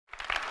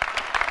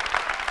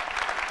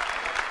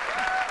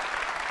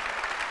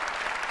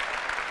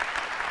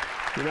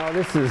You know,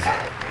 this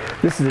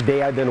is a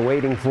day I've been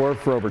waiting for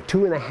over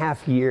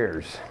 2.5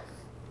 years.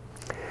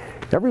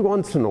 Every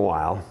once in a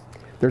while,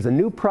 there's a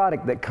new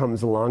product that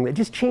comes along that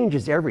just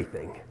changes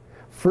everything.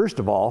 First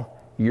of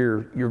all,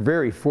 you're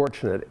very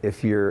fortunate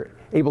if you're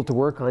able to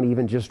work on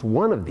even just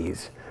one of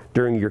these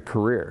during your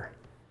career.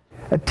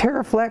 At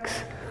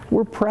TeraFlex,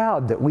 we're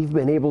proud that we've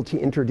been able to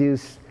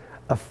introduce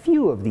a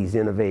few of these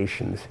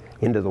innovations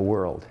into the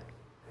world.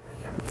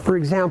 For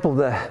example,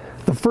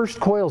 the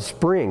first coil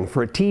spring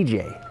for a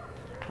TJ.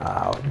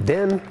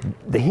 Then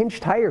the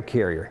hinged tire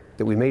carrier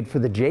that we made for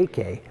the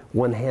JK,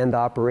 one-hand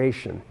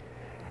operation.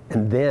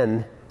 And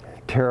then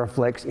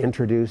TeraFlex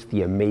introduced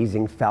the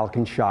amazing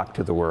Falcon shock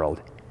to the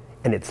world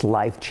and its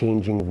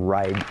life-changing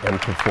ride and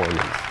performance.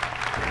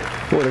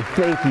 I want to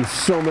thank you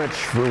so much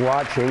for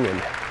watching,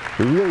 and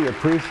we really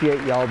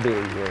appreciate y'all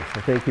being here,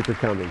 so thank you for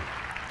coming.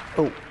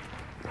 Oh,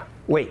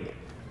 wait,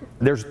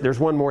 there's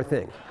one more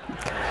thing.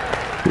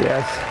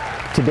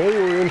 Yes, today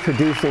we're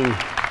introducing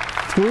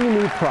 3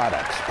 new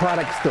products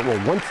that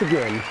will once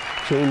again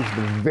change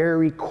the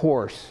very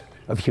course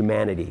of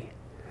humanity.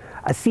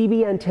 A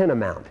CB antenna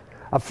mount,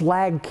 a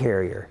flag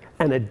carrier,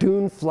 and a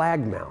dune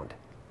flag mount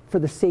for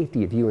the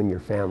safety of you and your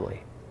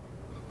family.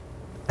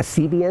 A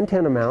CB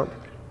antenna mount,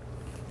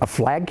 a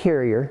flag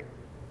carrier,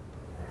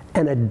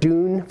 and a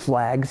dune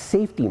flag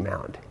safety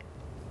mount.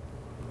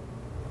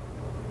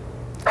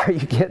 Are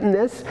you getting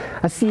this?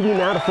 A CB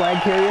mount, a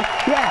flag carrier?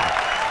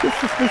 Yeah, this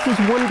is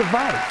one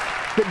device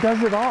that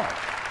does it all.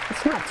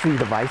 It's not 3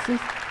 devices.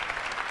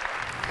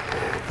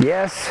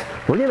 Yes,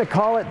 we're going to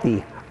call it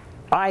the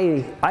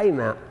I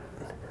mount,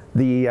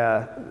 the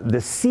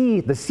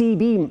CB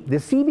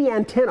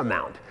antenna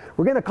mount.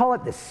 We're going to call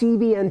it the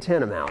CB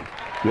antenna mount.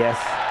 Yes,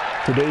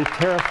 today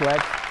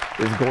TeraFlex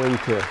is going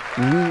to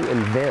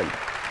reinvent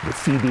the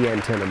CB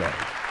antenna mount.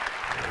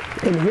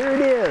 And here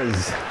it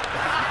is.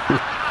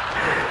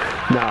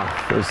 No,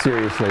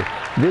 seriously,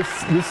 this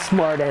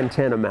smart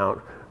antenna mount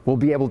will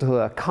be able to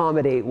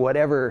accommodate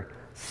whatever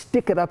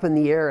stick it up in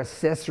the air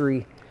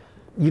accessory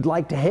you'd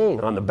like to hang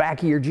on the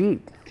back of your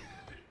Jeep.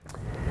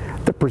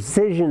 The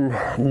precision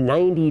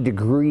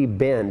 90-degree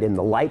bend in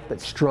the light but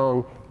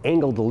strong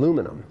angled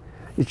aluminum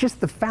is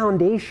just the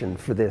foundation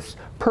for this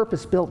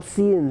purpose-built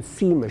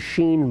CNC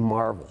machine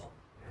marvel.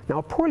 Now,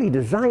 a poorly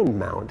designed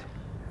mount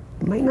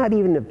might not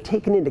even have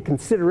taken into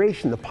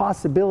consideration the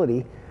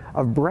possibility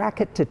of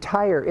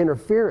bracket-to-tire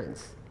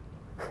interference.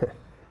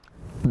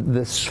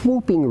 The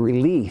swooping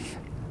relief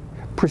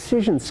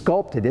precision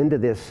sculpted into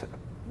this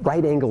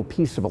right-angled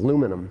piece of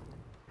aluminum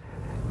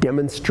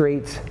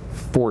demonstrates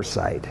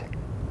foresight.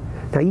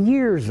 Now,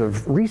 years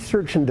of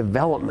research and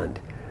development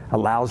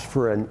allows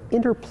for an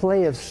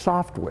interplay of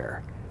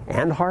software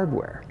and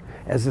hardware,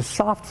 as a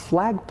soft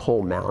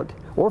flagpole mount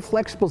or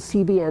flexible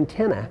CB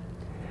antenna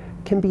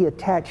can be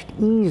attached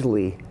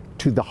easily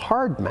to the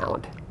hard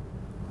mount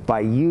by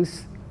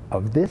use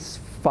of this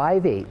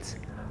 5/8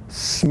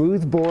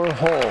 smoothbore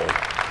hole.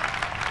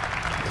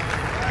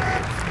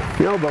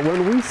 You know, but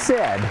when we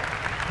said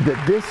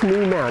that this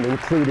new mount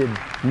included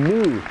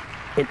new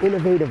and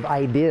innovative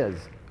ideas,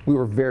 we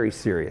were very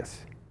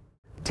serious.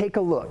 Take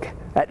a look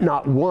at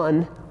not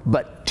 1,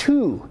 but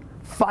 2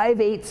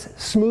 5/8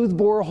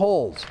 smoothbore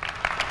holes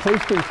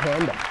placed in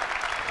tandem.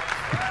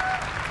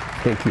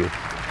 Thank you,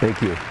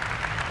 thank you.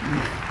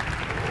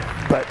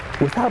 But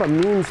without a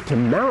means to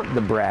mount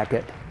the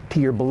bracket to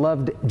your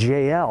beloved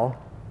JL,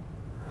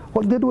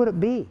 what good would it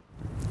be?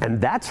 And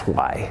that's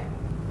why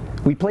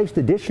we placed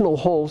additional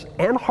holes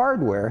and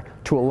hardware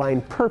to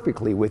align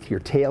perfectly with your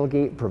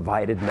tailgate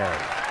provided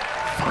mount.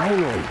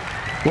 Finally,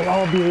 we'll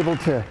all be able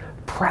to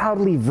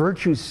proudly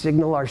virtue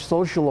signal our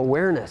social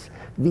awareness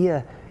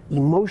via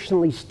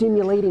emotionally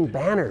stimulating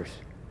banners.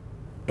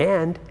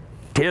 And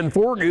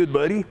 10-4 good,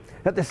 buddy.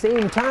 At the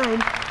same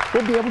time,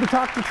 we'll be able to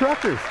talk to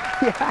truckers.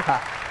 Yeah,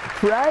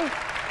 right?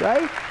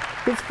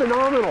 It's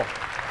phenomenal.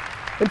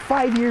 And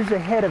 5 years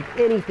ahead of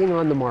anything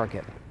on the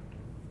market.